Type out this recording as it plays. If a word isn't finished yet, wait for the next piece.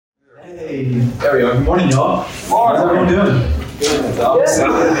Hey, there we are. Good morning, y'all. How's everyone doing? Good. I'm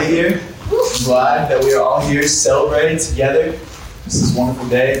excited to be here. I'm glad that we are all here celebrating together. This is a wonderful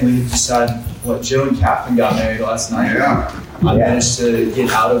day. And we just had, Joe and Chapman got married last night. Yeah. I managed to get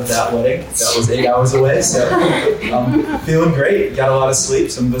out of that wedding. That was 8 hours away, so I'm feeling great. Got a lot of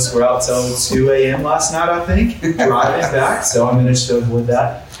sleep. Some of us were out till 2 a.m. last night, I think, driving back. So I managed to avoid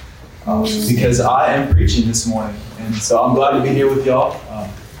that because I am preaching this morning. And so I'm glad to be here with y'all.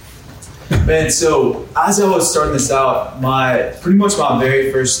 Man, so as I was starting this out, pretty much my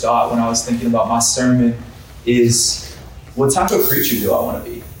very first thought when I was thinking about my sermon is, what type of preacher do I want to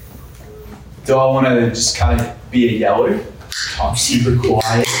be? Do I want to just kind of be a yeller, talk super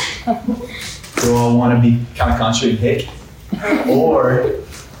quiet? Do I want to be kind of country and hick? Or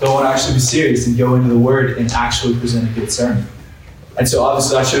do I want to actually be serious and go into the Word and actually present a good sermon? And so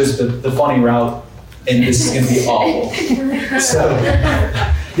obviously I chose the funny route, and this is going to be awful. So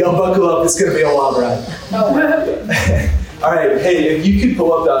y'all buckle up, it's going to be a wild ride. All right, hey, if you could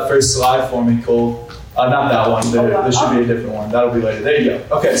pull up that first slide for me, Cole. Not that one, there should be a different one. That'll be later. There you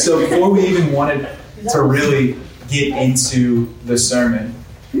go. Okay, so before we even wanted to really get into the sermon,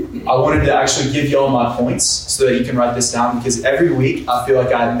 I wanted to actually give y'all my points so that you can write this down, because every week I feel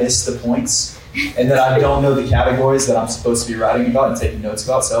like I miss the points and that I don't know the categories that I'm supposed to be writing about and taking notes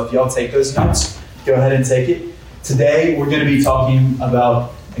about. So if y'all take those notes, go ahead and take it. Today we're going to be talking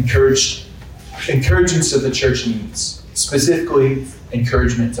about encouragements that the church needs, specifically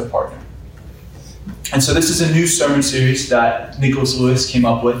encouragement to partner. And so this is a new sermon series that Nicholas Lewis came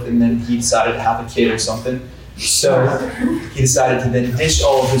up with, and then he decided to have a kid or something. So he decided to then dish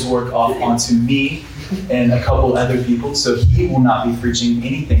all of his work off onto me and a couple other people. So he will not be preaching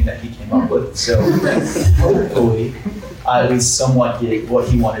anything that he came up with. So hopefully I at least somewhat get what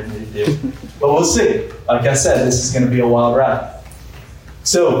he wanted me to do. But we'll see. Like I said, this is going to be a wild ride.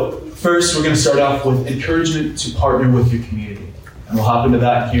 So first, we're going to start off with encouragement to partner with your community. And we'll hop into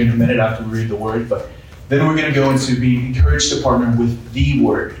that here in a minute after we read the word. But then we're going to go into being encouraged to partner with the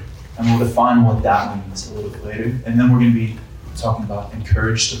word. And we'll define what that means a little bit later. And then we're going to be talking about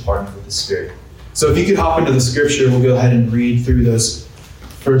encouraged to partner with the Spirit. So if you could hop into the scripture, we'll go ahead and read through those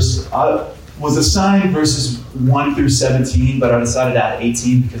first. Was assigned verses 1 through 17, but I decided to add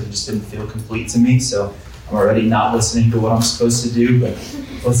 18 because it just didn't feel complete to me. So I'm already not listening to what I'm supposed to do, but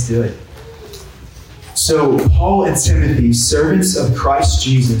let's do it. So Paul and Timothy, servants of Christ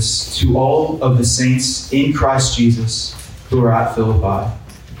Jesus, to all of the saints in Christ Jesus who are at Philippi,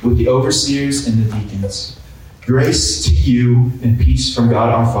 with the overseers and the deacons. Grace to you and peace from God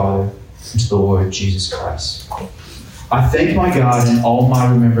our Father and to the Lord Jesus Christ. I thank my God in all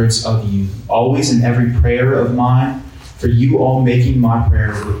my remembrance of you, always in every prayer of mine, for you all making my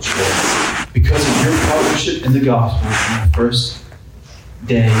prayer with joy, because of your partnership in the gospel from the first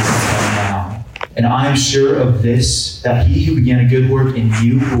day until now. And I am sure of this, that he who began a good work in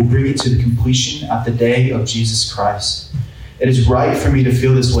you will bring it to the completion at the day of Jesus Christ. It is right for me to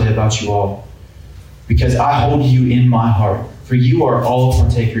feel this way about you all, because I hold you in my heart, for you are all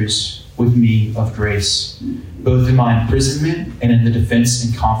partakers with me of grace, both in my imprisonment and in the defense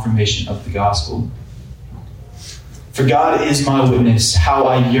and confirmation of the gospel. For God is my witness, how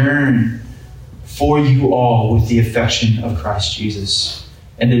I yearn for you all with the affection of Christ Jesus.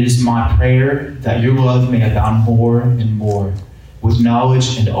 And it is my prayer that your love may abound more and more with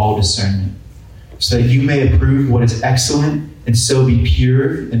knowledge and all discernment, so that you may approve what is excellent and so be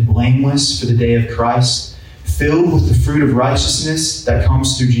pure and blameless for the day of Christ, filled with the fruit of righteousness that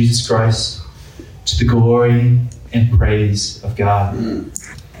comes through Jesus Christ, to the glory and praise of God. And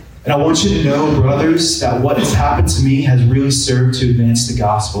I want you to know, brothers, that what has happened to me has really served to advance the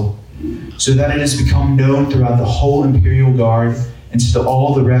gospel, so that it has become known throughout the whole imperial guard and to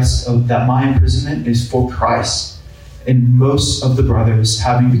all the rest of that my imprisonment is for Christ. And most of the brothers,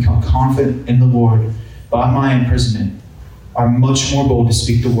 having become confident in the Lord by my imprisonment, are much more bold to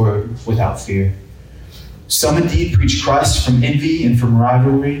speak the word without fear. Some indeed preach Christ from envy and from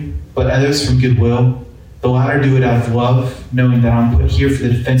rivalry, but others from goodwill. The latter do it out of love, knowing that I'm put here for the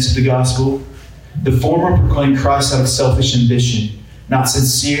defense of the gospel. The former proclaim Christ out of selfish ambition, not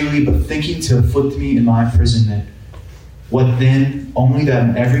sincerely, but thinking to afflict me in my imprisonment. What then? Only that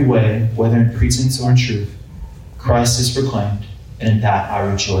in every way, whether in pretense or in truth, Christ is proclaimed, and in that I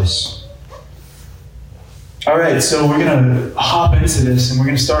rejoice. All right, so we're going to hop into this, and we're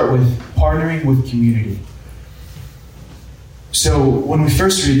going to start with partnering with community. So when we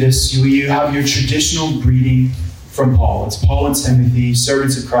first read this, you have your traditional greeting from Paul. It's Paul and Timothy,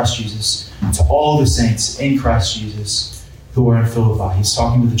 servants of Christ Jesus, to all the saints in Christ Jesus who are in Philippi. He's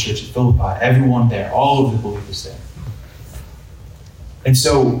talking to the church at Philippi, everyone there, all of the believers there. And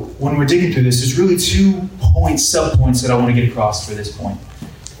so when we're digging through this, there's really 2 sub-points that I want to get across for this point.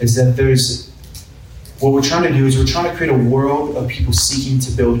 Is that what we're trying to do is we're trying to create a world of people seeking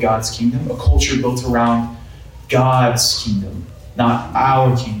to build God's kingdom, a culture built around God's kingdom. Not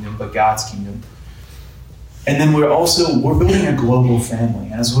our kingdom, but God's kingdom. And then we're building a global family.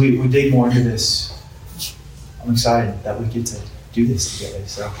 And as we dig more into this, I'm excited that we get to do this together.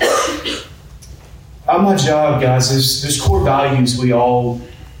 So, at my job, guys, there's core values we all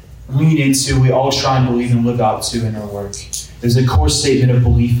lean into, we all try and believe and live out to in our work. There's a core statement of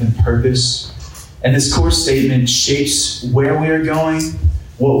belief and purpose. And this core statement shapes where we are going,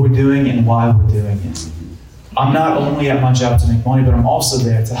 what we're doing, and why we're doing it. I'm not only at my job to make money, but I'm also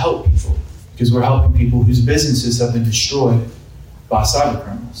there to help people, because we're helping people whose businesses have been destroyed by cyber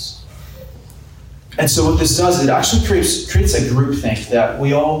criminals. And so what this does, it actually creates a groupthink that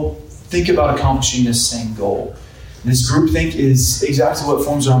we all think about accomplishing this same goal. This groupthink is exactly what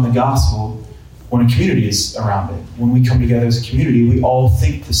forms around the gospel when a community is around it. When we come together as a community, we all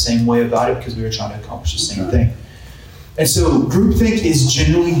think the same way about it because we are trying to accomplish the same thing. And so groupthink is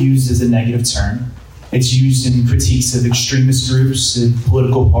generally used as a negative term. It's used in critiques of extremist groups,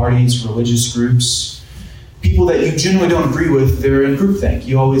 political parties, religious groups. People that you generally don't agree with, they're in groupthink.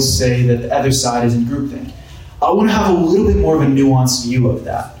 You always say that the other side is in groupthink. I want to have a little bit more of a nuanced view of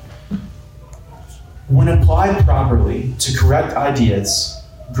that. When applied properly to correct ideas,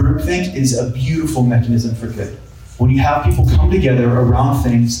 groupthink is a beautiful mechanism for good. When you have people come together around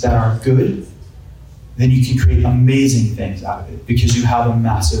things that are good, then you can create amazing things out of it because you have a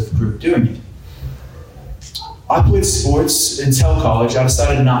massive group doing it. I played sports until college. I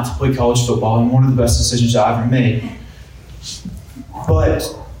decided not to play college football, and one of the best decisions I ever made.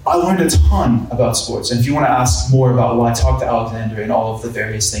 But I learned a ton about sports. And if you want to ask more about why I talk to Alexander and all of the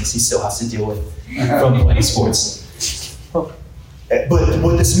various things he still has to deal with from playing sports. But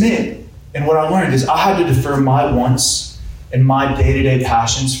what this meant and what I learned is I had to defer my wants and my day-to-day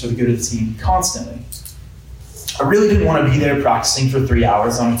passions for the good of the team constantly. I really didn't want to be there practicing for 3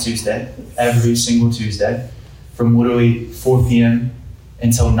 hours on a Tuesday, every single Tuesday. From literally 4 p.m.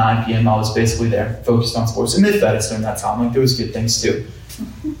 until 9 p.m. I was basically there, focused on sports. And mid-fed during that time, like there was good things too.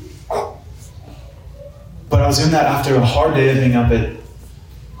 But I was doing that after a hard day of being up at,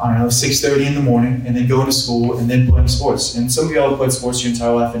 6:30 in the morning, and then going to school, and then playing sports. And some of y'all have played sports your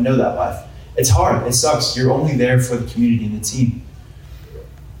entire life and know that life. It's hard, it sucks. You're only there for the community and the team.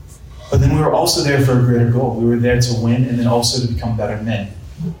 But then we were also there for a greater goal. We were there to win and then also to become better men.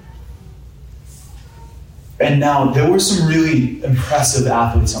 And now, there were some really impressive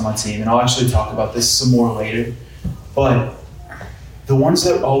athletes on my team, and I'll actually talk about this some more later. But the ones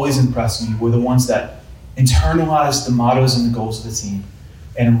that always impressed me were the ones that internalized the mottos and the goals of the team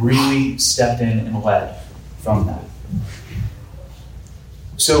and really stepped in and led from that.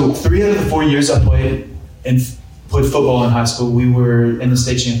 So 3 out of the 4 years I played football in high school, we were in the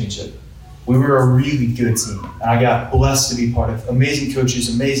state championship. We were a really good team, and I got blessed to be part of amazing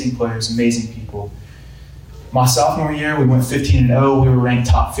coaches, amazing players, amazing people. My sophomore year, we went 15-0. We were ranked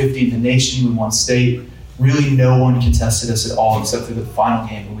top 50 in the nation. We won state. Really, no one contested us at all except for the final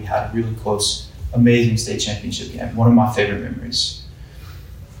game where we had a really close, amazing state championship game. One of my favorite memories.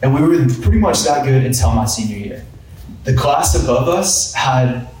 And we were pretty much that good until my senior year. The class above us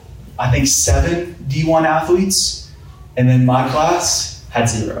had, I think, 7 D1 athletes, and then my class had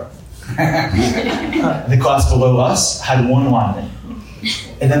 0. The class below us had 1 lineman.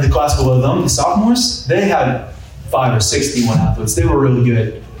 And then the class below them, the sophomores, they had 5 or 6 D1 athletes. They were really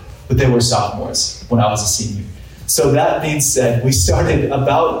good, but they were sophomores when I was a senior. So that being said, we started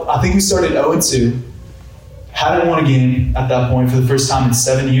 0-2. Hadn't won a game at that point for the first time in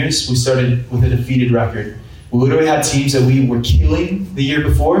 7 years. We started with a defeated record. We literally had teams that we were killing the year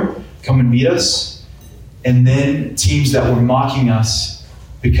before come and beat us, and then teams that were mocking us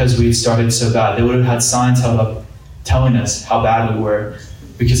because we had started so bad. They literally had signs held up telling us how bad we were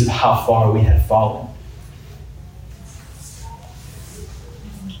because of how far we had fallen.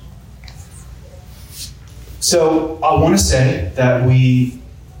 So I want to say that we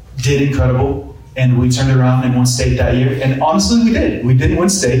did incredible, and we turned around and won state that year. And honestly, we did. We didn't win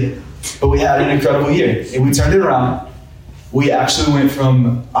state, but we had an incredible year. And we turned it around. We actually went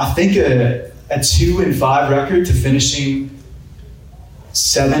from, I think, a 2-5 record to finishing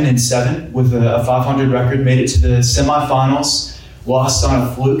 7-7 with a 500 record, made it to the semifinals, lost on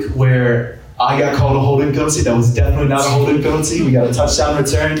a fluke where I got called a holding penalty. That was definitely not a holding penalty. We got a touchdown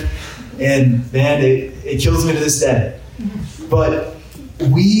return, and man, it kills me to this day. But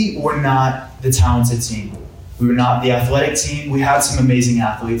we were not the talented team. We were not the athletic team. We had some amazing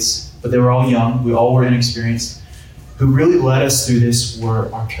athletes, but they were all young. We all were inexperienced. who really led us through this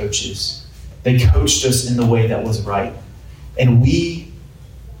were our coaches. They coached us in the way that was right. And we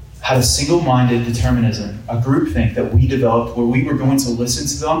had a single-minded determinism, a groupthink that we developed where we were going to listen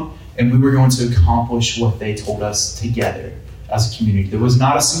to them and we were going to accomplish what they told us together as a community. There was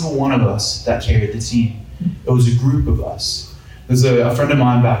not a single one of us that carried the team. It was a group of us. There's a friend of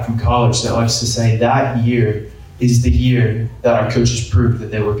mine back from college that likes to say that year is the year that our coaches proved that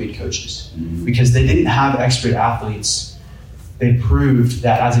they were good coaches. Because they didn't have expert athletes. They proved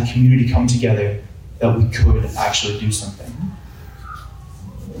that as a community come together, that we could actually do something.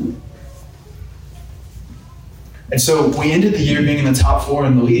 And so we ended the year being in the top 4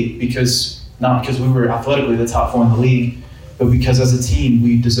 in the league, not because we were athletically the top 4 in the league, but because as a team,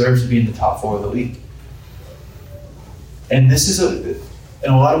 we deserve to be in the top 4 of the league. And this is,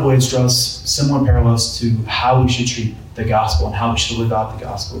 in a lot of ways, draws similar parallels to how we should treat the gospel and how we should live out the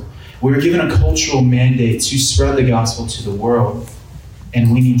gospel. We were given a cultural mandate to spread the gospel to the world,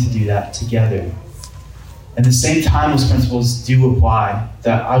 and we need to do that together. And the same timeless principles do apply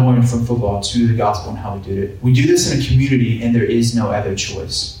that I learned from football to the gospel and how we did it. We do this in a community, and there is no other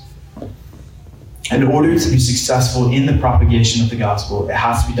choice. In order to be successful in the propagation of the gospel, it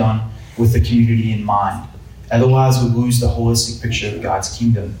has to be done with the community in mind. Otherwise, we lose the holistic picture of God's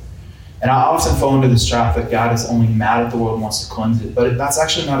kingdom. And I often fall into this trap that God is only mad at the world and wants to cleanse it. But that's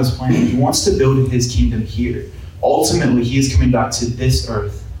actually not his plan. He wants to build his kingdom here. Ultimately, he is coming back to this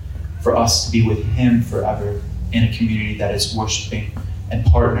earth for us to be with him forever in a community that is worshiping and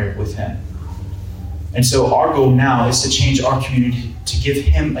partnered with him. And so our goal now is to change our community to give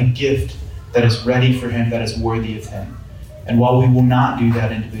him a gift that is ready for him, that is worthy of him. And while we will not do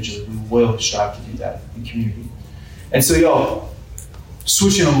that individually, we will strive to do that in community. And so y'all,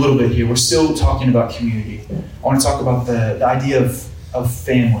 switching a little bit here, we're still talking about community. I want to talk about the idea of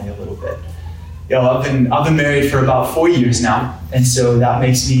family a little bit. I've been married for about 4 years now, and so that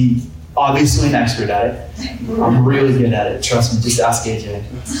makes me obviously an expert at it. I'm really good at it, trust me, just ask AJ.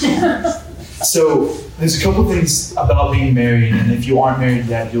 So there's a couple things about being married, and if you aren't married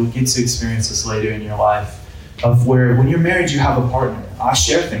yet, you'll get to experience this later in your life, of where when you're married, you have a partner. I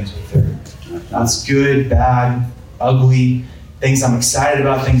share things with her. That's good, bad, ugly, things I'm excited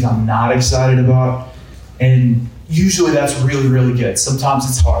about, things I'm not excited about, and usually that's really, really good. Sometimes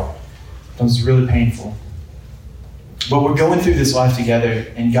it's hard. Sometimes it's really painful. But we're going through this life together,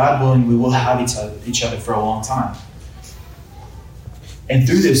 and God willing, we will have each other for a long time. And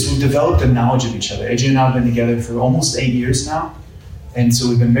through this, we've developed a knowledge of each other. AJ and I have been together for almost 8 years now. And so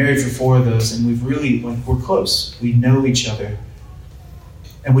we've been married for 4 of those, and we're close. We know each other.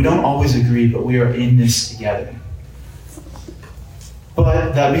 And we don't always agree, but we are in this together.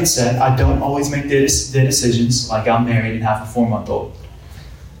 But that being said, I don't always make the decisions like I'm married and have a 4-month-old.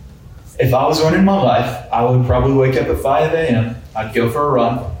 If I was running my life, I would probably wake up at 5 a.m., I'd go for a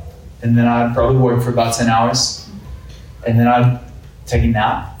run, and then I'd probably work for about 10 hours, and then I'd take a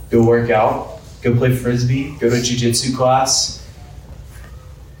nap, go work out, go play Frisbee, go to a jiu-jitsu class,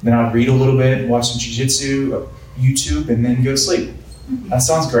 then I'd read a little bit, watch some jiu-jitsu, YouTube, and then go to sleep. That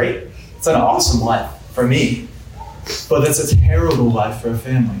sounds great. It's an awesome life for me, but that's a terrible life for a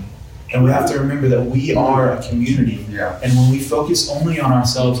family. And we have to remember that we are a community. Yeah. And when we focus only on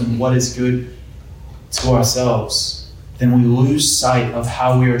ourselves and what is good to ourselves, then we lose sight of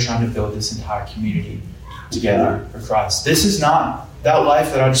how we are trying to build this entire community together for Christ. This is not that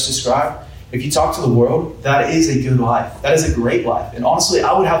life that I just described. If you talk to the world, that is a good life. That is a great life. And honestly,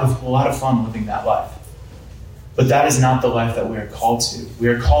 I would have a lot of fun living that life. But that is not the life that we are called to. We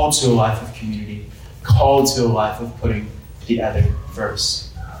are called to a life of community, called to a life of putting the other first.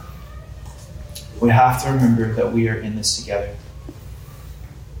 We have to remember that we are in this together.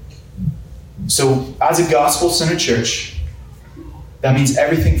 So, as a gospel-centered church, that means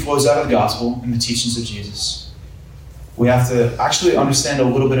everything flows out of the gospel and the teachings of Jesus. We have to actually understand a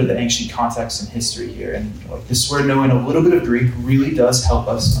little bit of the ancient context and history here. And this word, knowing a little bit of Greek, really does help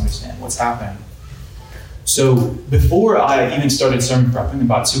us understand what's happening. So, before I even started sermon prepping,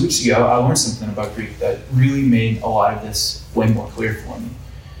 about 2 weeks ago, I learned something about Greek that really made a lot of this way more clear for me.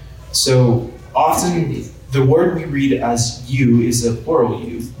 So, often, the word we read as you is a plural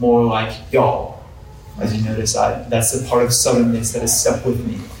you, more like y'all. As you notice, that's the part of southernness that is stuck with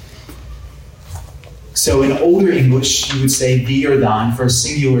me. So in older English, you would say thee or thine for a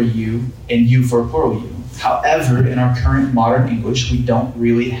singular you, and you for a plural you. However, in our current modern English, we don't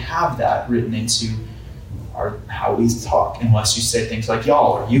really have that written into how we talk, unless you say things like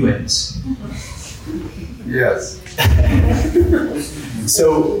y'all or you-ins. Yes.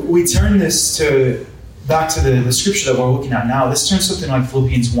 So we turn this back to the scripture that we're looking at now. This turns something like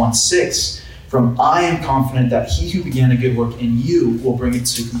Philippians 1:6. From I am confident that he who began a good work in you will bring it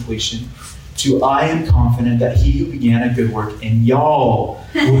to completion, to I am confident that he who began a good work in y'all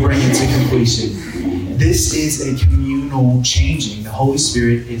will bring it to completion. This is a communal changing. The Holy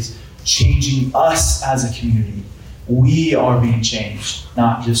Spirit is changing us as a community. We are being changed,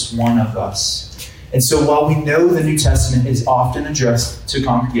 not just one of us. And so while we know the New Testament is often addressed to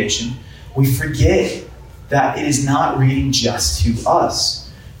congregation, we forget that it is not reading just to us.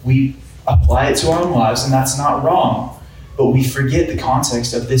 We apply it to our own lives, and that's not wrong. But we forget the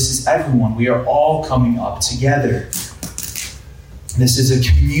context of this is everyone. We are all coming up together. This is a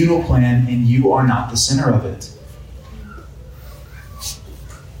communal plan, and you are not the center of it.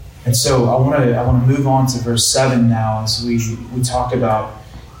 And so I want to move on to verse 7 now as we talk about.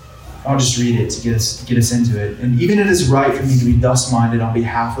 I'll just read it to get us into it. And even it is right for me to be thus minded on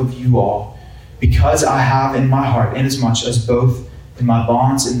behalf of you all, because I have in my heart, inasmuch as both in my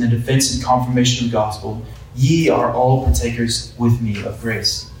bonds and the defense and confirmation of the gospel, ye are all partakers with me of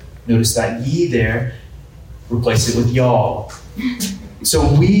grace. Notice that ye there, replace it with y'all.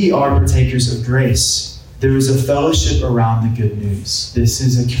 So we are partakers of grace. There is a fellowship around the good news. This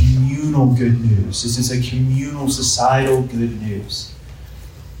is a communal good news. This is a communal societal good news.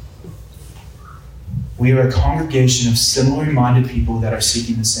 We are a congregation of similarly minded people that are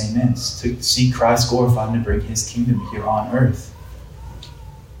seeking the same ends, to see Christ glorified and to bring his kingdom here on earth.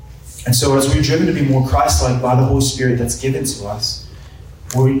 And so as we're driven to be more Christ-like by the Holy Spirit that's given to us,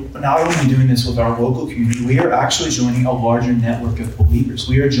 we're not only doing this with our local community, we are actually joining a larger network of believers.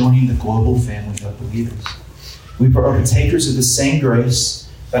 We are joining the global family of believers. We are partakers of the same grace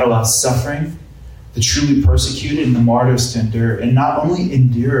that allows suffering, the truly persecuted, and the martyrs to endure. And not only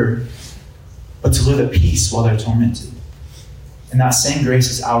endure, but to live at peace while they're tormented. And that same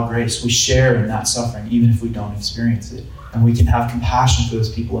grace is our grace. We share in that suffering, even if we don't experience it. And we can have compassion for those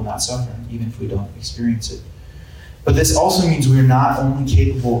people in that suffering, even if we don't experience it. But this also means we are not only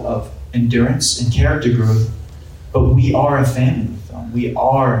capable of endurance and character growth, but we are a family with them. We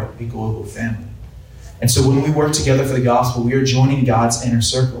are a global family. And so when we work together for the gospel, we are joining God's inner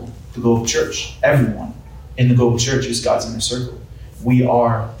circle, the global church. Everyone in the global church is God's inner circle. We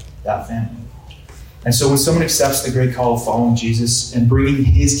are that family. And so when someone accepts the great call of following Jesus and bringing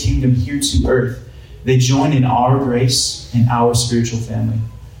his kingdom here to earth, they join in our grace and our spiritual family.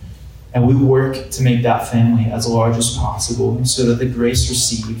 And we work to make that family as large as possible so that the grace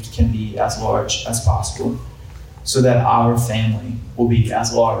received can be as large as possible, so that our family will be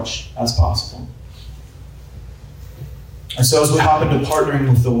as large as possible. And so as we hop into partnering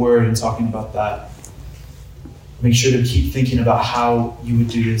with the Word and talking about that, make sure to keep thinking about how you would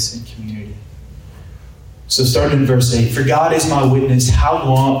do this in community. So starting in verse 8, for God is my witness, how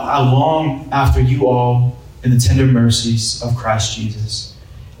long after you all in the tender mercies of Christ Jesus.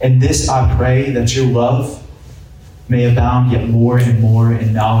 And this I pray, that your love may abound yet more and more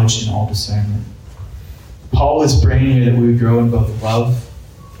in knowledge and all discernment. Paul is praying here that we would grow in both love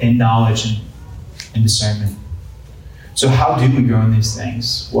and knowledge and discernment. So how do we grow in these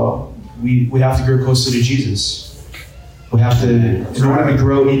things? Well, we have to grow closer to Jesus. We have to, in order to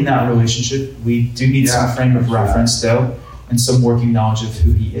grow in that relationship, we do need some frame of reference, though, and some working knowledge of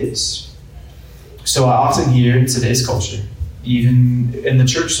who he is. So I often hear in today's culture, even in the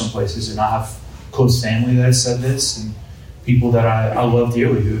church some places, and I have close family that has said this, and people that I love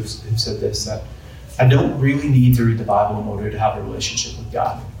dearly who've said this, that I don't really need to read the Bible in order to have a relationship with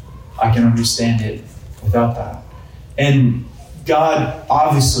God. I can understand it without that. And God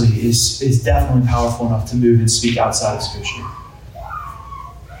obviously is definitely powerful enough to move and speak outside of Scripture.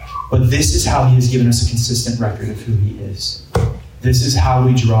 But this is how he has given us a consistent record of who he is. This is how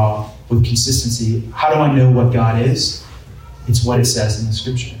we draw with consistency. How do I know what God is? It's what it says in the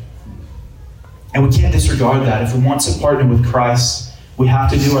Scripture. And we can't disregard that. If we want to partner with Christ, we have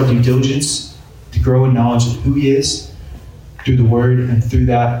to do our due diligence to grow in knowledge of who he is through the Word, and through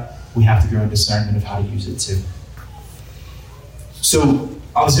that, we have to grow in discernment of how to use it too. So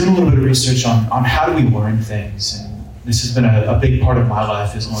I was doing a little bit of research on how do we learn things, and this has been a big part of my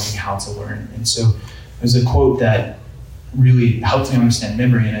life, is learning how to learn. And so there's a quote that really helped me understand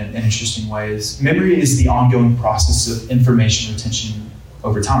memory in an interesting way. Is memory is the ongoing process of information retention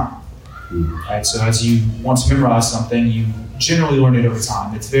over time. Right? So as you want to memorize something, you generally learn it over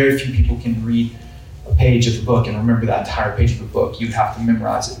time. It's very few people can read a page of a book and remember that entire page of a book. You have to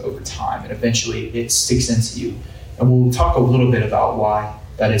memorize it over time, and eventually it sticks into you. And we'll talk a little bit about why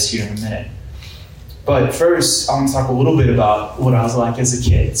that is here in a minute. But first, I want to talk a little bit about what I was like as a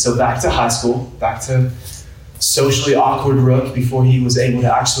kid. So back to high school, back to socially awkward Rooke before he was able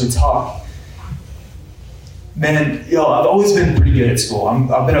to actually talk. Man, I've always been pretty good at school.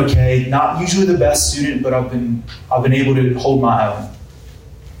 I've been okay. Not usually the best student, but I've been able to hold my own.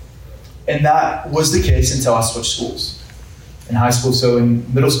 And that was the case until I switched schools. In high school, so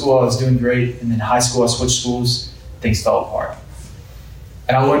in middle school I was doing great, and then high school I switched schools, things fell apart.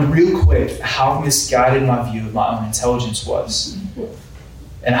 And I learned real quick how misguided my view of my own intelligence was.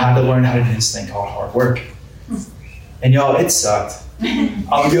 And I had to learn how to do this thing called hard work. And it sucked.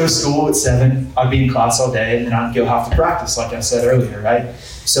 I would go to school at 7, I'd be in class all day, and then I'd go have to practice, like I said earlier, right?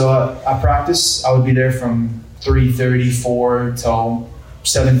 So I practiced, I would be there from 3:30, 4 till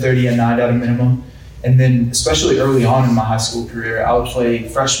 7:30 at night at a minimum. And then, especially early on in my high school career, I would play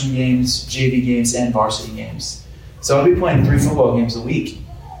freshman games, JV games, and varsity games. So I'd be playing 3 football games a week.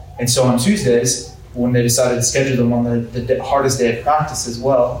 And so on Tuesdays, when they decided to schedule them on the hardest day of practice as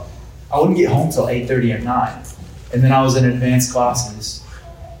well, I wouldn't get home till 8:30 or 9. And then I was in advanced classes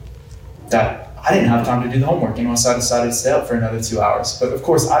that I didn't have time to do the homework, so I decided to stay up for another 2 hours. But of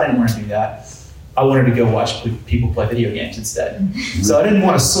course, I didn't want to do that. I wanted to go watch people play video games instead. So I didn't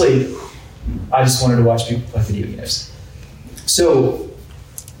want to sleep. I just wanted to watch people play video games. So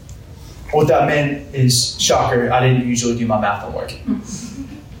what that meant is, shocker, I didn't usually do my math homework.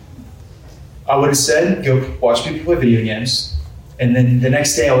 I would have said, go watch people play video games. And then the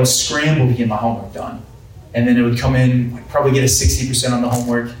next day I would scramble to get my homework done. And then it would come in, I'd probably get a 60% on the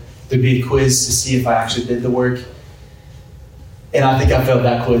homework. There'd be a quiz to see if I actually did the work. And I think I failed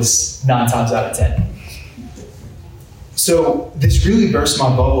that quiz 9 times out of 10. So this really burst my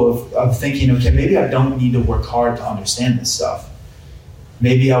bubble of thinking, okay, maybe I don't need to work hard to understand this stuff.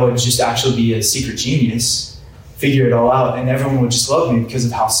 Maybe I would just actually be a secret genius, figure it all out, and everyone would just love me because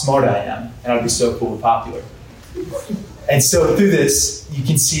of how smart I am, and I'd be so cool and popular. And so through this, you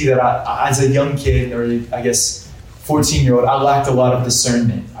can see that I, as a young kid, or I guess 14-year-old, I lacked a lot of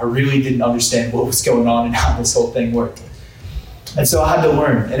discernment. I really didn't understand what was going on and how this whole thing worked. And so I had to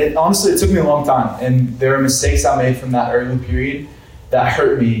learn. And honestly, it took me a long time. And there are mistakes I made from that early period that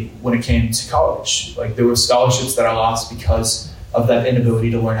hurt me when it came to college. Like, there were scholarships that I lost because of that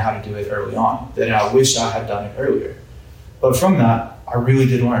inability to learn how to do it early on, that I wish I had done it earlier. But from that, I really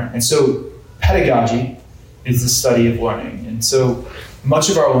did learn. And so pedagogy is the study of learning. And so much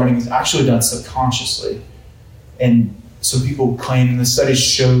of our learning is actually done subconsciously. And some people claim, the studies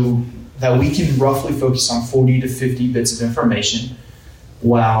show that we can roughly focus on 40 to 50 bits of information,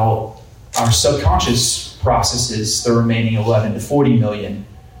 while our subconscious processes the remaining 11 to 40 million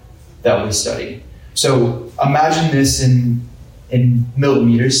that we study. So imagine this in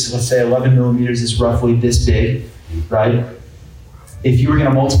millimeters. Let's say 11 millimeters is roughly this big, right? If you were going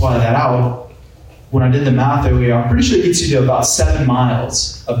to multiply that out, when I did the math earlier, I'm pretty sure it gets you to about 7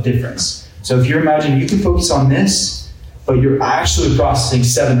 miles of difference. So if you're imagining you can focus on this, but you're actually processing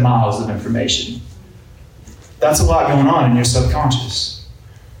 7 miles of information. That's a lot going on in your subconscious.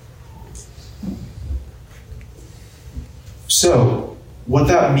 So what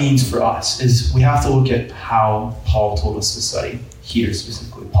that means for us is we have to look at how Paul told us to study here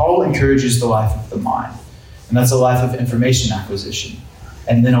specifically. Paul encourages the life of the mind, and that's a life of information acquisition,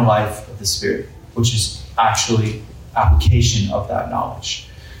 and then a life of the spirit, which is actually application of that knowledge.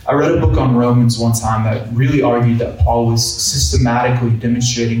 I read a book on Romans one time that really argued that Paul was systematically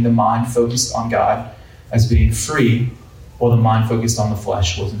demonstrating the mind focused on God as being free, while the mind focused on the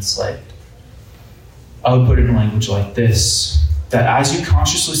flesh was enslaved. I would put it in language like this, that as you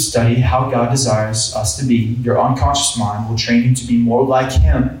consciously study how God desires us to be, your unconscious mind will train you to be more like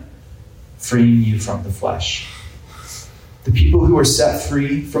Him, freeing you from the flesh. The people who are set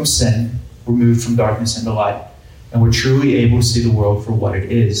free from sin were moved from darkness into light, and we're truly able to see the world for what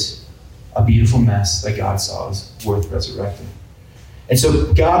it is, a beautiful mess that God saw as worth resurrecting. And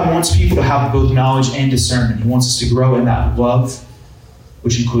so God wants people to have both knowledge and discernment. He wants us to grow in that love,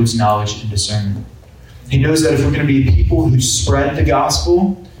 which includes knowledge and discernment. He knows that if we're going to be a people who spread the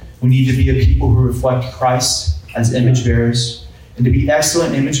gospel, we need to be a people who reflect Christ as image bearers. And to be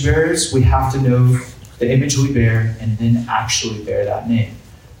excellent image bearers, we have to know the image we bear and then actually bear that name.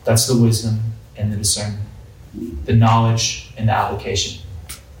 That's the wisdom and the discernment, the knowledge and the application.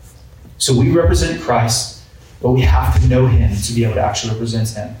 So we represent Christ, but we have to know Him to be able to actually represent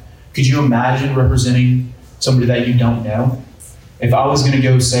Him. Could you imagine representing somebody that you don't know? If I was going to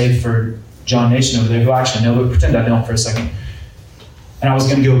go say for John Nation over there, who I actually know, but pretend I don't for a second, and I was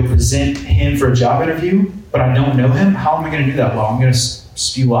going to go present him for a job interview, but I don't know him, how am I going to do that? Well, I'm going to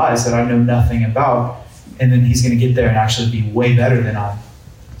spew lies that I know nothing about, and then he's going to get there and actually be way better than I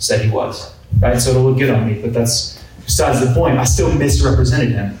said he was, right? So it'll look good on me, but that's besides the point. I still misrepresented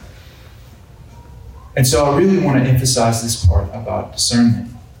him. And so I really want to emphasize this part about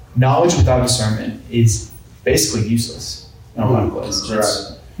discernment. Knowledge without discernment is basically useless in a lot of places.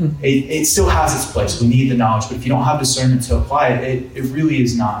 Right. It still has its place. We need the knowledge, but if you don't have discernment to apply it, it really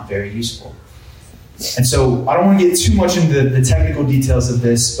is not very useful. And so I don't want to get too much into the technical details of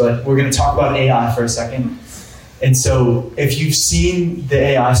this, but we're going to talk about AI for a second. And so if you've seen the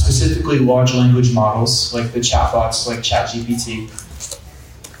AI, specifically large language models, like the chatbots, like ChatGPT,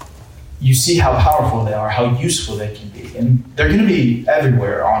 you see how powerful they are, how useful they can be. And they're going to be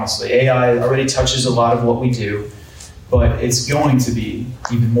everywhere, honestly. AI already touches a lot of what we do, but it's going to be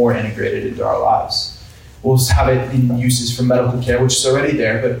even more integrated into our lives. We'll have it in uses for medical care, which is already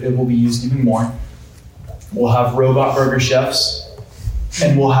there, but it will be used even more. We'll have robot burger chefs,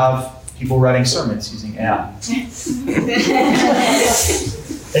 and we'll have people writing sermons using AI.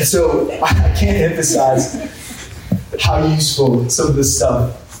 And so I can't emphasize how useful some of this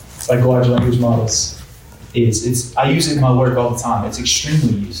stuff, like large language models, is. I use it in my work all the time. It's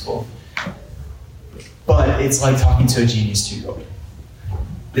extremely useful. But it's like talking to a genius 2-year-old.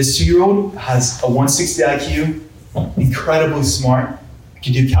 This 2-year-old has a 160 IQ, incredibly smart,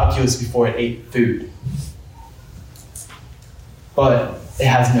 can do calculus before it ate food. But it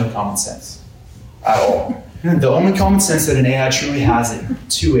has no common sense at all. The only common sense that an AI truly has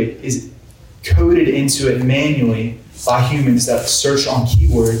to it is coded into it manually by humans that search on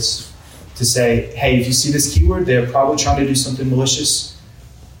keywords to say, hey, if you see this keyword, they're probably trying to do something malicious.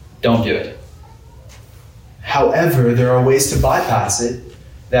 Don't do it. However, there are ways to bypass it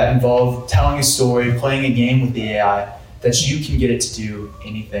that involve telling a story, playing a game with the AI, that you can get it to do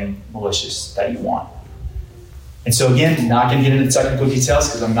anything malicious that you want. And so again, not going to get into technical details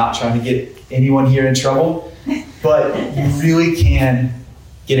because I'm not trying to get anyone here in trouble, but you really can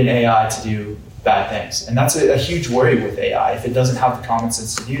get an AI to do bad things. And that's a huge worry with AI. If it doesn't have the common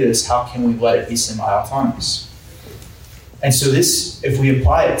sense to do this, how can we let it be semi-autonomous? And so this, if we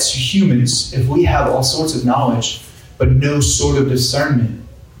apply it to humans, if we have all sorts of knowledge, but no sort of discernment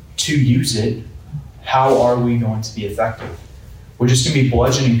to use it, how are we going to be effective? We're just going to be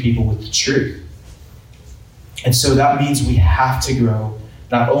bludgeoning people with the truth. And so that means we have to grow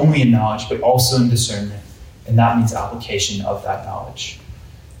not only in knowledge, but also in discernment. And that means application of that knowledge.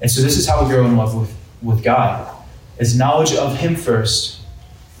 And so this is how we grow in love with God, is knowledge of Him first,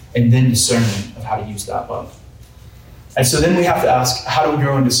 and then discernment of how to use that love. And so then we have to ask, how do we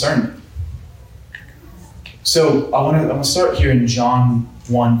grow in discernment? So I want to start here in John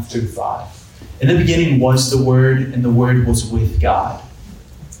 1-5. In the beginning was the Word, and the Word was with God.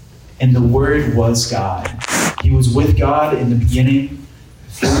 And the Word was God. He was with God in the beginning.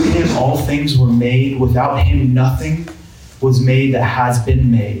 Through Him all things were made. Without Him nothing was made that has been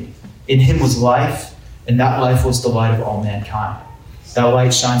made. In Him was life, and that life was the light of all mankind. That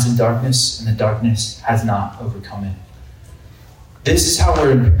light shines in darkness, and the darkness has not overcome it. This is how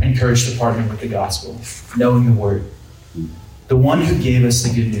we're encouraged to partner with the gospel, knowing the Word. The one who gave us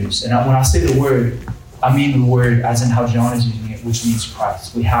the good news. And when I say the Word, I mean the Word as in how John is using it, which means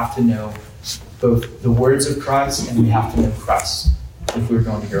Christ. We have to know both the words of Christ and we have to know Christ if we're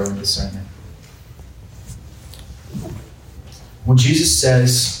going to grow in discernment. When Jesus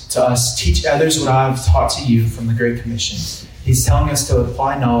says to us, teach others what I have taught to you from the Great Commission, He's telling us to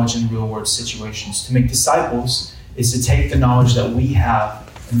apply knowledge in real-world situations. To make disciples is to take the knowledge that we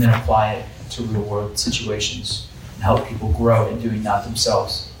have and then apply it to real-world situations and help people grow in doing that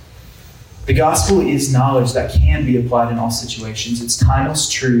themselves. The gospel is knowledge that can be applied in all situations. It's timeless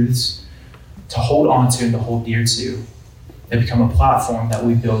truths to hold on to and to hold dear to. They become a platform that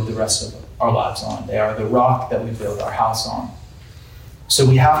we build the rest of our lives on. They are the rock that we build our house on. So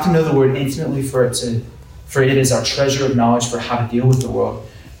we have to know the Word intimately for it is our treasure of knowledge for how to deal with the world.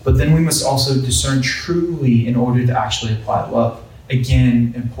 But then we must also discern truly in order to actually apply love.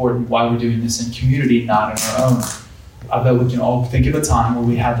 Again, important why we're doing this in community, not on our own. I bet we can all think of a time where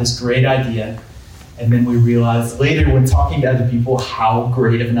we had this great idea, and then we realized later when talking to other people how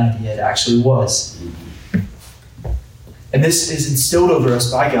great of an idea it actually was. And this is instilled over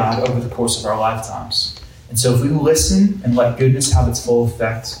us by God over the course of our lifetimes. And so if we listen and let goodness have its full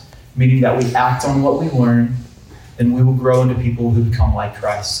effect, meaning that we act on what we learn, then we will grow into people who become like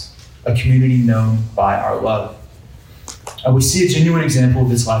Christ, a community known by our love. And we see a genuine example of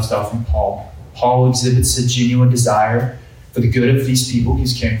this lifestyle from Paul. Paul exhibits a genuine desire for the good of these people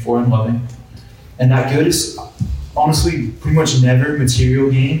he's caring for and loving. And that good is honestly pretty much never material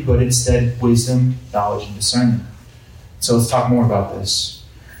gain, but instead wisdom, knowledge, and discernment. So let's talk more about this.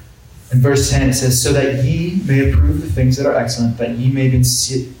 In verse 10 it says, so that ye may approve the things that are excellent, that ye may be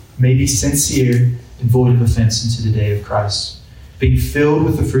sincere and void of offense unto the day of Christ, being filled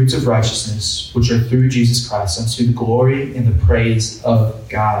with the fruits of righteousness, which are through Jesus Christ, unto the glory and the praise of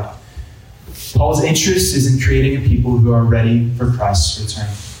God. Paul's interest is in creating a people who are ready for Christ's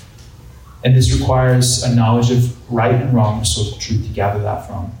return. And this requires a knowledge of right and wrong, a source of truth to gather that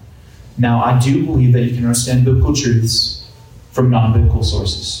from. Now, I do believe that you can understand biblical truths from non-biblical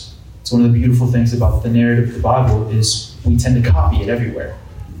sources. So one of the beautiful things about the narrative of the Bible is we tend to copy it everywhere.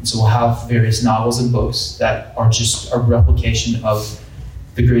 And so we'll have various novels and books that are just a replication of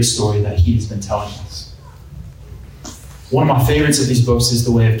the great story that he's been telling us. One of my favorites of these books is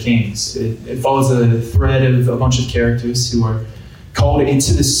The Way of Kings. It follows a thread of a bunch of characters who are called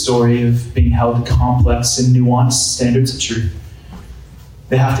into this story of being held to complex and nuanced standards of truth.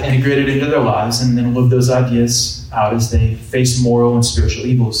 They have to integrate it into their lives and then live those ideas out as they face moral and spiritual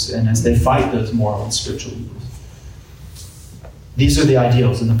evils and as they fight those moral and spiritual evils. These are the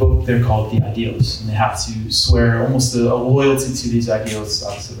ideals. In the book, they're called the ideals, and they have to swear almost a loyalty to these ideals.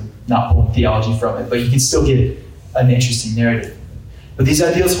 Obviously, we're not pulling theology from it, but you can still get an interesting narrative. But these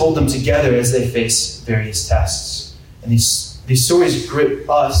ideals hold them together as they face various tests. And these stories grip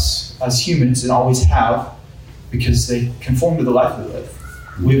us as humans and always have because they conform to the life we live.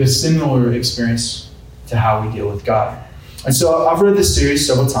 We have a similar experience to how we deal with God. And so I've read this series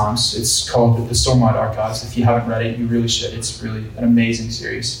several times. It's called The Stormlight Archives. If you haven't read it, you really should. It's really an amazing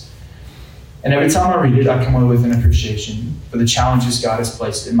series. And every time I read it, I come away with an appreciation for the challenges God has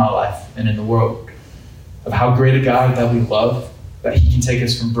placed in my life and in the world, of how great a God that we love, that he can take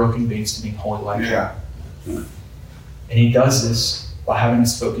us from broken beings to being holy like him. And he does this by having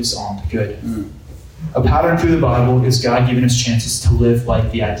us focus on the good. A pattern through the Bible is God giving us chances to live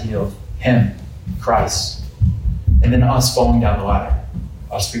like the ideal of him, Christ, and then us falling down the ladder,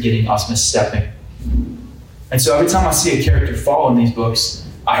 us forgetting, us misstepping. And so every time I see a character fall in these books,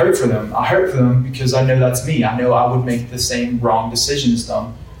 I hurt for them. I hurt for them because I know that's me. I know I would make the same wrong decisions as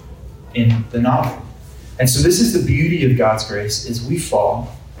them in the novel. And so this is the beauty of God's grace, is we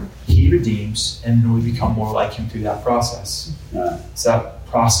fall, he redeems, and then we become more like him through that process. It's that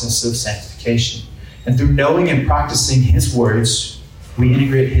process of sanctification. And through knowing and practicing his words, we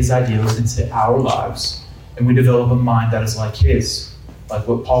integrate his ideals into our lives, and we develop a mind that is like his. Like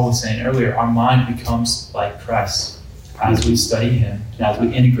what Paul was saying earlier, our mind becomes like Christ as we study him and as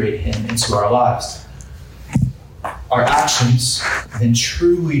we integrate him into our lives. Our actions then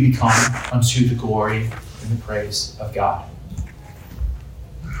truly become unto the glory and the praise of God.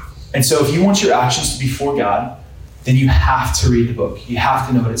 And so if you want your actions to be for God, then you have to read the book. You have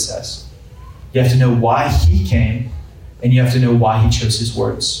to know what it says. You have to know why he came, and you have to know why he chose his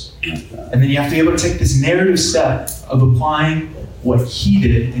words. And then you have to be able to take this narrative step of applying what he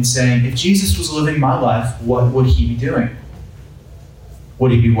did and saying, if Jesus was living my life, what would he be doing?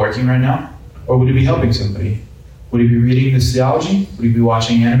 Would he be working right now? Or would he be helping somebody? Would he be reading this theology? Would he be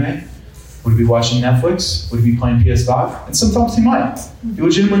watching anime? Would he be watching Netflix? Would he be playing PS5? And sometimes he might. He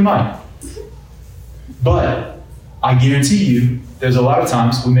legitimately might. But I guarantee you, there's a lot of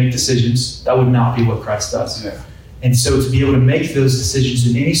times we make decisions that would not be what Christ does. Yeah. And so to be able to make those decisions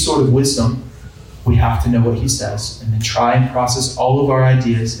in any sort of wisdom, we have to know what he says and then try and process all of our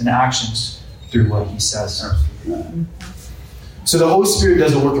ideas and actions through what he says. So the Holy Spirit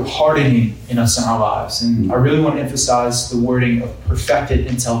does a work of hardening in us in our lives. And I really want to emphasize the wording of perfected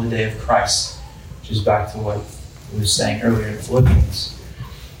until the day of Christ, which is back to what we were saying earlier in Philippians.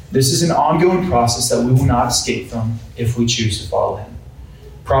 This is an ongoing process that we will not escape from if we choose to follow him.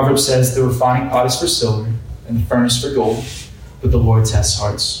 Proverbs says the refining pot is for silver and the furnace for gold, but the Lord tests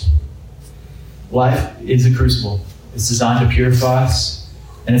hearts. Life is a crucible. It's designed to purify us,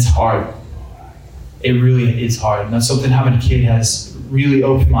 and it's hard. It really is hard. And that's something having a kid has really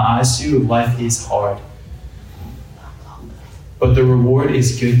opened my eyes to. Life is hard. But the reward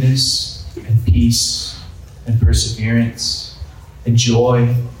is goodness and peace and perseverance and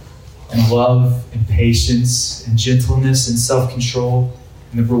joy and love and patience and gentleness and self-control.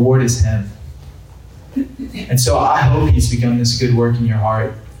 And the reward is him. And so I hope he's begun this good work in your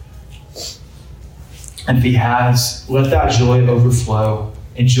heart. And if he has, let that joy overflow.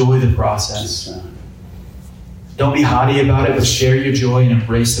 Enjoy the process. Don't be haughty about it, but share your joy and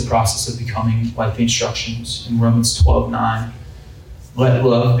embrace the process of becoming like the instructions in Romans 12:9. Let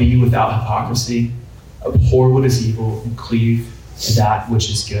love be without hypocrisy. Abhor what is evil and cleave to that which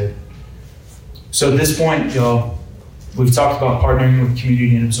is good. So at this point, y'all, we've talked about partnering with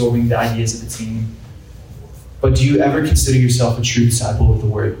community and absorbing the ideas of the team. But do you ever consider yourself a true disciple of the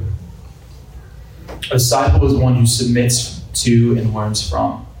word? A disciple is one who submits to and learns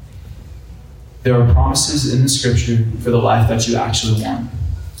from. There are promises in the scripture for the life that you actually want,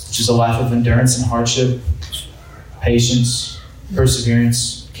 which is a life of endurance and hardship, patience,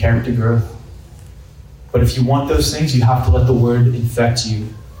 perseverance, character growth. But if you want those things, you have to let the word infect you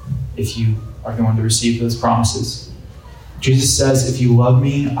if you are going to receive those promises. Jesus says, if you love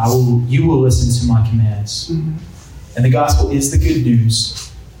me, you will listen to my commands. Mm-hmm. And the gospel is the good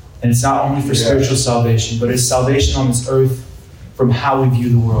news. And it's not only for spiritual salvation, but it's salvation on this earth from how we view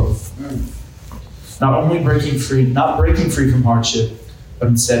the world. Not breaking free from hardship, but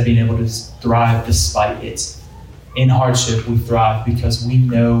instead being able to thrive despite it. In hardship, we thrive because we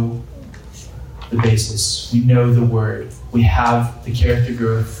know the basis. We know the word. We have the character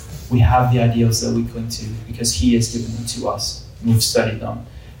growth. We have the ideals that we cling to because he has given them to us. And we've studied them.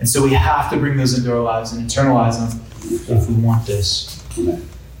 And so we have to bring those into our lives and internalize them if we want this.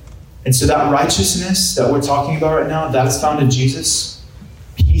 And so that righteousness that we're talking about right now, that is found in Jesus.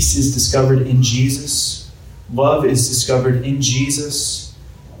 Peace is discovered in Jesus. Love is discovered in Jesus.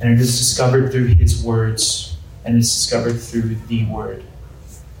 And it is discovered through his words. And it's discovered through the word.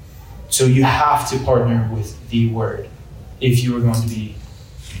 So you have to partner with the word if you are going to be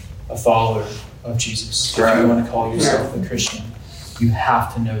a follower of Jesus. If you want to call yourself a Christian, you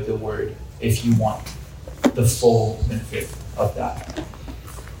have to know the word if you want the full benefit of that.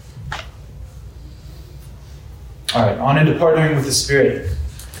 All right, on into partnering with the Spirit.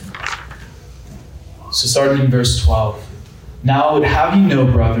 So starting in verse 12. Now I would have you know,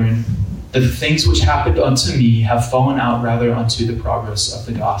 brethren, that the things which happened unto me have fallen out rather unto the progress of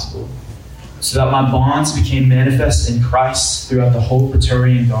the gospel, so that my bonds became manifest in Christ throughout the whole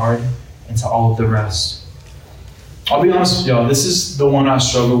Praetorian Guard and to all of the rest. I'll be honest with y'all, this is the one I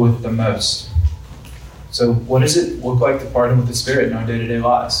struggle with the most. So what does it look like to partner with the Spirit in our day-to-day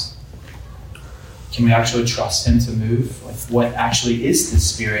lives? Can we actually trust him to move? Like, what actually is the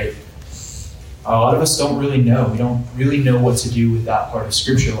Spirit? A lot of us don't really know. We don't really know what to do with that part of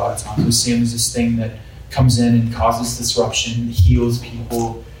Scripture a lot of times. We see him as this thing that comes in and causes disruption, heals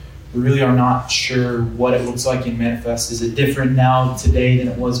people. We really are not sure what it looks like in manifest. Is it different now, today, than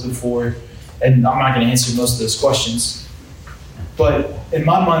it was before? And I'm not going to answer most of those questions. But in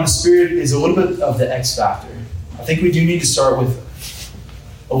my mind, the Spirit is a little bit of the X factor. I think we do need to start with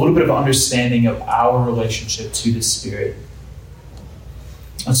a little bit of understanding of our relationship to the Spirit.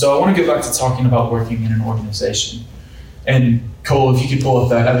 And so I want to go back to talking about working in an organization. And Cole, if you could pull up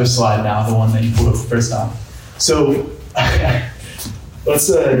that other slide now, the one that you pulled up the first time. So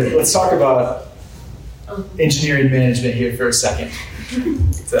let's talk about engineering management here for a second.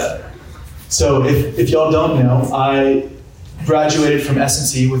 So if y'all don't know, I graduated from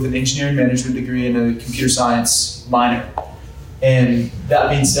S&T with an engineering management degree and a computer science minor. And that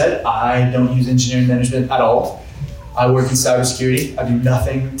being said, I don't use engineering management at all. I work in cybersecurity. I do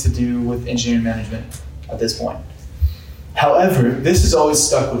nothing to do with engineering management at this point. However, this has always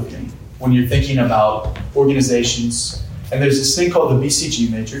stuck with me when you're thinking about organizations. And there's this thing called the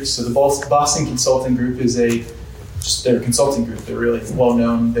BCG Matrix. So the Boston Consulting Group is their consulting group. They're really well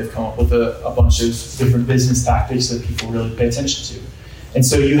known. They've come up with a bunch of different business tactics that people really pay attention to. And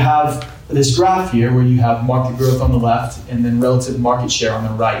so you have this graph here where you have market growth on the left and then relative market share on the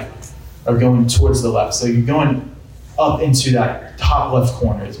right, or going towards the left. So you're going up into that top left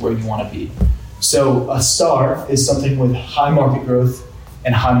corner is where you want to be. So a star is something with high market growth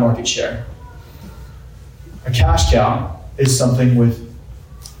and high market share. A cash cow is something with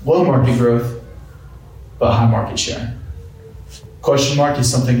low market growth but high market share. Question mark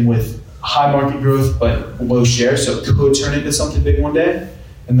is something with high market growth but low share, so it could turn into something big one day.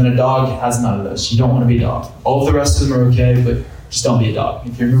 And then a dog has none of those. You don't want to be a dog. All of the rest of them are okay, but just don't be a dog.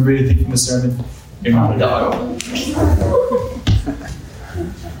 If you remember anything from the sermon, you're not a dog.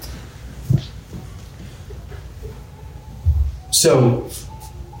 So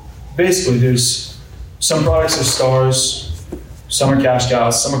basically there's some products are stars, some are cash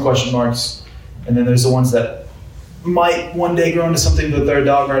cows, some are question marks, and then there's the ones that might one day grow into something, but they're a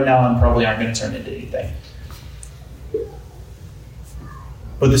dog right now and probably aren't going to turn into anything.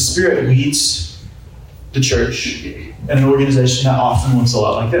 But the Spirit leads the church and an organization that often looks a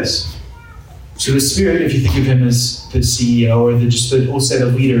lot like this. So the Spirit, if you think of him as the CEO or we'll say the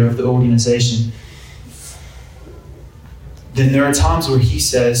leader of the organization, then there are times where he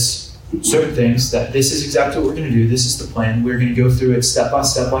says certain things that this is exactly what we're going to do. This is the plan. We're going to go through it step by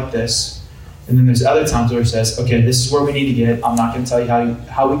step like this. And then there's other times where he says, okay, this is where we need to get. I'm not going to tell you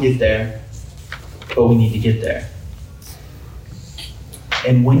how we get there, but we need to get there.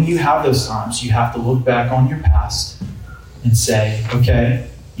 And when you have those times, you have to look back on your past and say, okay,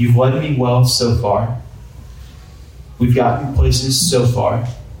 you've led me well so far. We've gotten places so far.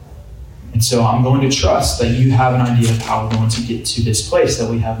 And so I'm going to trust that you have an idea of how we're going to get to this place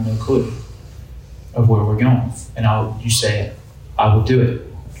that we have no clue of where we're going. And you say it. I will do it.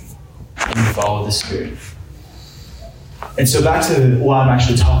 And you follow the Spirit. And so back to what I'm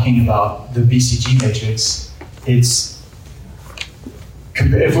actually talking about, the BCG matrix,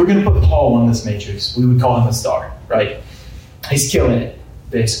 if we're going to put Paul on this matrix, we would call him a star, right? He's killing it,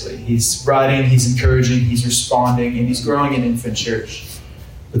 basically. He's writing, he's encouraging, he's responding, and he's growing an infant church.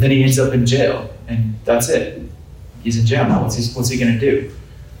 But then he ends up in jail, and that's it. He's in jail now. What's he going to do?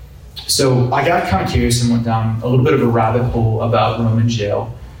 So I got kind of curious and went down a little bit of a rabbit hole about Roman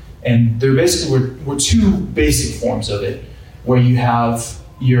jail. And there basically were two basic forms of it, where you have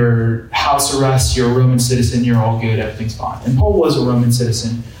your house arrest, you're a Roman citizen, you're all good, everything's fine. And Paul was a Roman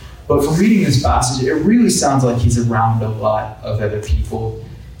citizen, but from reading this passage, it really sounds like he's around a lot of other people.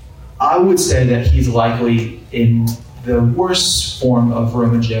 I would say that he's likely in the worst form of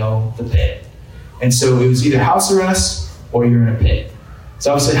Roman jail, the pit. And so it was either house arrest or you're in a pit.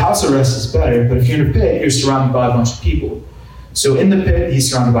 So I would say house arrest is better, but if you're in a pit, you're surrounded by a bunch of people. So in the pit, he's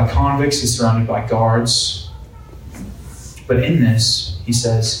surrounded by convicts, he's surrounded by guards. But in this, he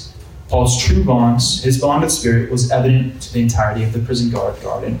says, Paul's true bonds, his bond of spirit, was evident to the entirety of the prison guard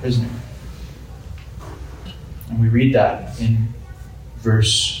and prisoner. And we read that in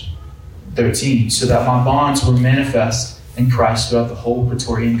verse 13. So that my bonds were manifest in Christ throughout the whole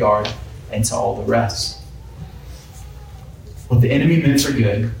Praetorian Guard and to all the rest. What the enemy meant for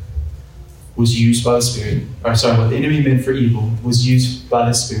good was used by the Spirit. What the enemy meant for evil was used by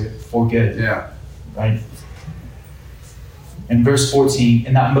the Spirit for good. Yeah. Right? In verse 14,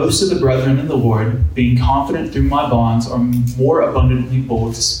 and that most of the brethren in the Lord, being confident through my bonds, are more abundantly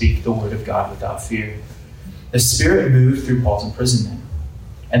bold to speak the word of God without fear. The Spirit moved through Paul's imprisonment,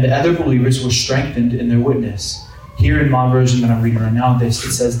 and the other believers were strengthened in their witness. Here in my version that I'm reading right now, it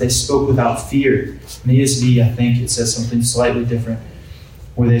says they spoke without fear. In the ESV, I think it says something slightly different,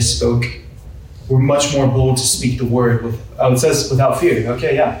 where they were much more bold to speak the word it says without fear.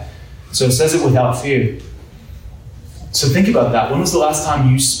 Okay, yeah. So it says it without fear. So think about that. When was the last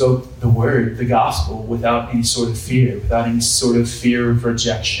time you spoke the word, the gospel, without any sort of fear, without any sort of fear of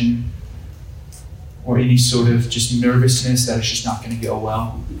rejection, or any sort of just nervousness that it's just not going to go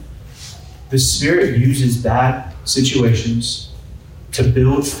well? The Spirit uses bad situations to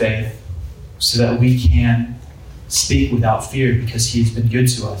build faith so that we can speak without fear because He's been good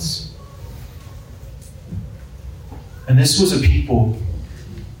to us. And this was a people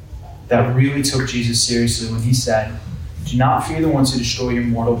that really took Jesus seriously when He said, do not fear the ones who destroy your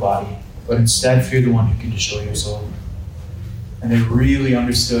mortal body, but instead fear the one who can destroy your soul. And they really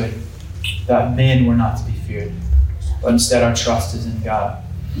understood that men were not to be feared, but instead our trust is in God.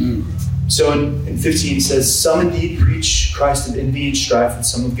 So in 15 it says, some indeed preach Christ of envy and strife, and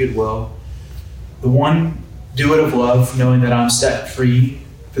some of goodwill. The one do it of love, knowing that I'm set free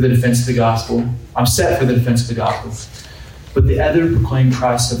for the defense of the gospel. I'm set for the defense of the gospel. But the other proclaim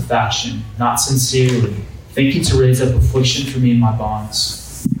Christ of faction, not sincerely, thinking to raise up affliction for me in my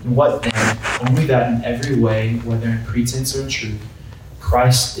bonds. And what then? Only that in every way, whether in pretense or in truth,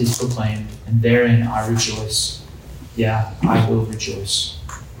 Christ is proclaimed, and therein I rejoice. Yeah, I will rejoice.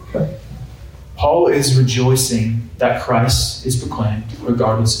 Paul is rejoicing that Christ is proclaimed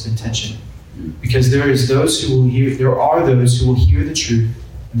regardless of intention. Because there are those who will hear the truth,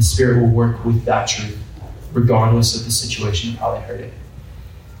 and the Spirit will work with that truth, regardless of the situation of how they heard it.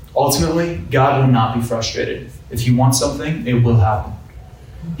 Ultimately, God will not be frustrated. If He wants something, it will happen.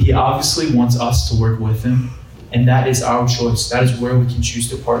 He obviously wants us to work with Him, and that is our choice. That is where we can choose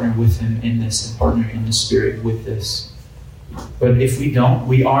to partner with Him in this and partner in the Spirit with this. But if we don't,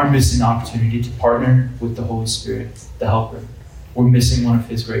 we are missing the opportunity to partner with the Holy Spirit, the Helper. We're missing one of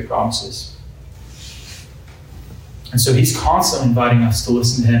His great promises. And so He's constantly inviting us to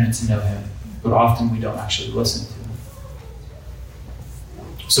listen to Him and to know Him, but often we don't actually listen to Him.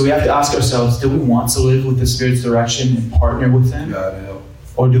 So we have to ask ourselves, do we want to live with the Spirit's direction and partner with Him?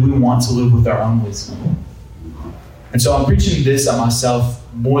 Or do we want to live with our own wisdom? And so I'm preaching this at myself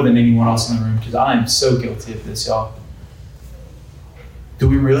more than anyone else in the room because I am so guilty of this, y'all. Do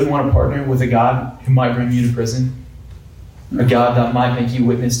we really want to partner with a God who might bring you to prison? A God that might make you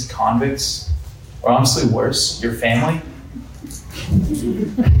witness to convicts? Or honestly worse, your family?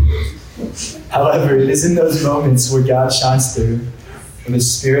 However, it is in those moments where God shines through, where the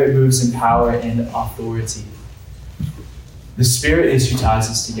Spirit moves in power and authority. The Spirit is who ties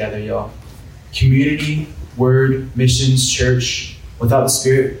us together, y'all. Community, word, missions, church. Without the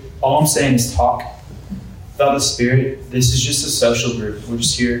Spirit, all I'm saying is talk. Without the Spirit, this is just a social group. We're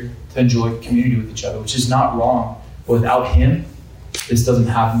just here to enjoy community with each other, which is not wrong. But without Him, this doesn't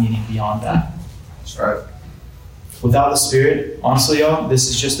have meaning beyond that. That's right. Without the Spirit, honestly, y'all, this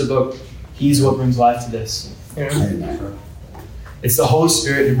is just a book. He's what brings life to this. Yeah. It's the Holy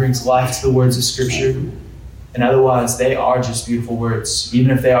Spirit who brings life to the words of Scripture. And otherwise, they are just beautiful words.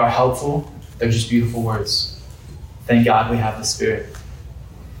 Even if they are helpful, they're just beautiful words. Thank God we have the Spirit.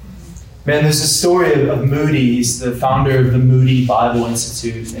 Man, there's a story of Moody. He's the founder of the Moody Bible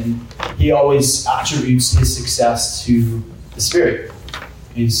Institute, and he always attributes his success to the Spirit.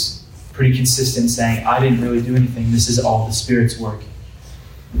 He's pretty consistent saying, I didn't really do anything. This is all the Spirit's work.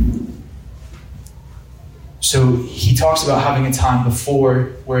 So he talks about having a time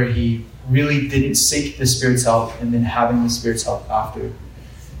before where he really didn't seek the Spirit's help, and then having the Spirit's help after.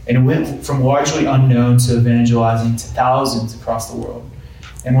 And it went from largely unknown to evangelizing to thousands across the world.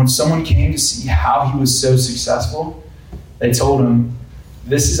 And when someone came to see how he was so successful, they told him,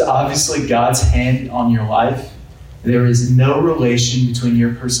 this is obviously God's hand on your life. There is no relation between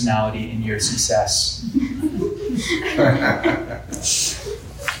your personality and your success.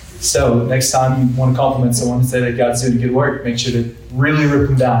 So next time you want to compliment someone and say that God's doing good work, make sure to really rip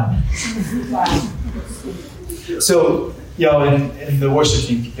them down. So, and the worship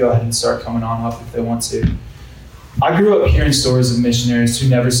team can go ahead and start coming on up if they want to. I grew up hearing stories of missionaries who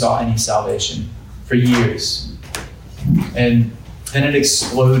never saw any salvation for years. And then it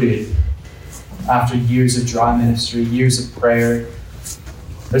exploded after years of dry ministry, years of prayer.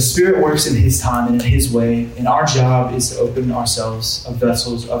 The Spirit works in His time and in His way, and our job is to open ourselves as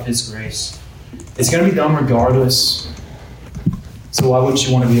vessels of His grace. It's going to be done regardless. So why wouldn't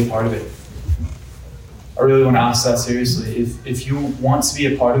you want to be a part of it? I really want to ask that seriously. If you want to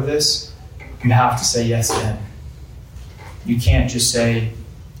be a part of this, you have to say yes to Him. You can't just say,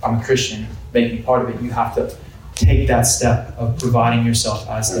 I'm a Christian, make me part of it. You have to take that step of providing yourself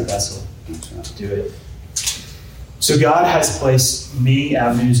as the vessel to do it. So God has placed many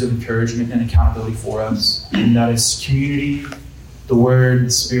avenues of encouragement and accountability for us, and that is community, the Word,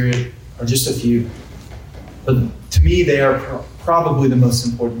 the Spirit, are just a few. But to me, they are probably the most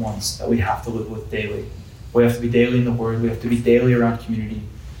important ones that we have to live with daily. We have to be daily in the Word, we have to be daily around community,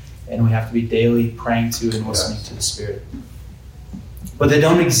 and we have to be daily praying to and listening to the Spirit. But they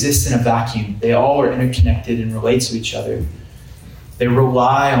don't exist in a vacuum. They all are interconnected and relate to each other. They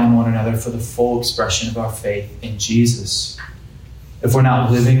rely on one another for the full expression of our faith in Jesus. If we're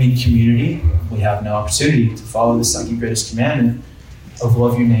not living in community, we have no opportunity to follow the second greatest commandment of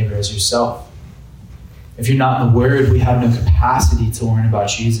love your neighbor as yourself. If you're not in the Word, we have no capacity to learn about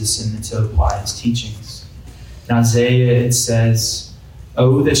Jesus and to apply His teachings. In Isaiah, it says,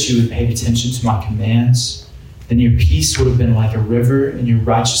 "Oh, that you would pay attention to my commands. Then your peace would have been like a river and your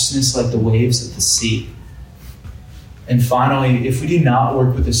righteousness like the waves of the sea." And finally, if we do not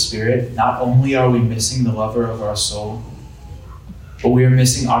work with the Spirit, not only are we missing the lover of our soul, but we are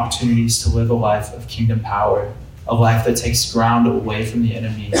missing opportunities to live a life of kingdom power, a life that takes ground away from the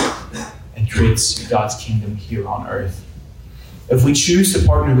enemy and creates God's kingdom here on earth. If we choose to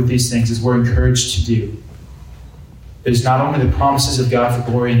partner with these things, as we're encouraged to do, there's not only the promises of God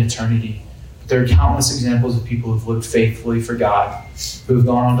for glory and eternity, but there are countless examples of people who have lived faithfully for God, who have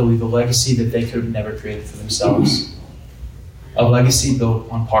gone on to leave a legacy that they could have never created for themselves. A legacy built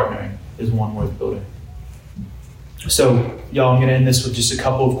on partnering is one worth building. So, y'all, I'm going to end this with just a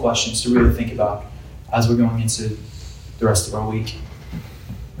couple of questions to really think about as we're going into the rest of our week.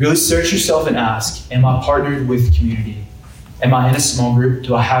 Really search yourself and ask, am I partnered with community? Am I in a small group?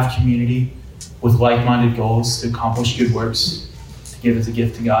 Do I have community with like-minded goals to accomplish good works, to give as a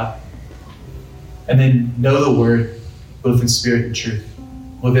gift to God? And then know the Word, both in spirit and truth.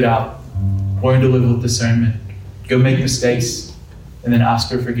 Live it out. Learn to live with discernment. Go make mistakes, and then ask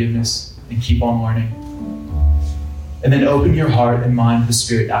for forgiveness, and keep on learning. And then open your heart and mind to the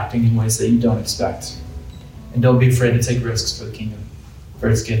Spirit acting in ways that you don't expect. And don't be afraid to take risks for the kingdom, for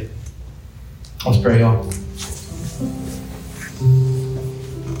its good. Let's pray, y'all.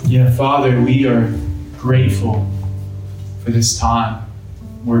 Yeah, Father, we are grateful for this time.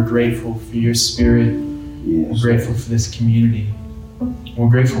 We're grateful for your Spirit. We're grateful for this community. We're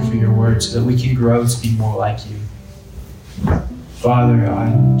grateful for your word so that we can grow to be more like you. Father,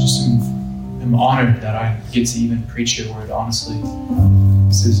 I just am honored that I get to even preach your word, honestly.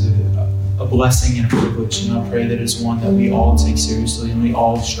 This is a blessing and a privilege, and I pray that it's one that we all take seriously and we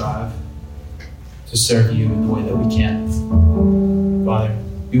all strive to serve you in the way that we can. Father,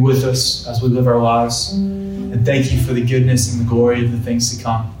 be with us as we live our lives, and thank you for the goodness and the glory of the things to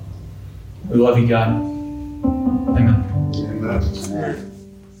come. We love you, God. Amen. Amen.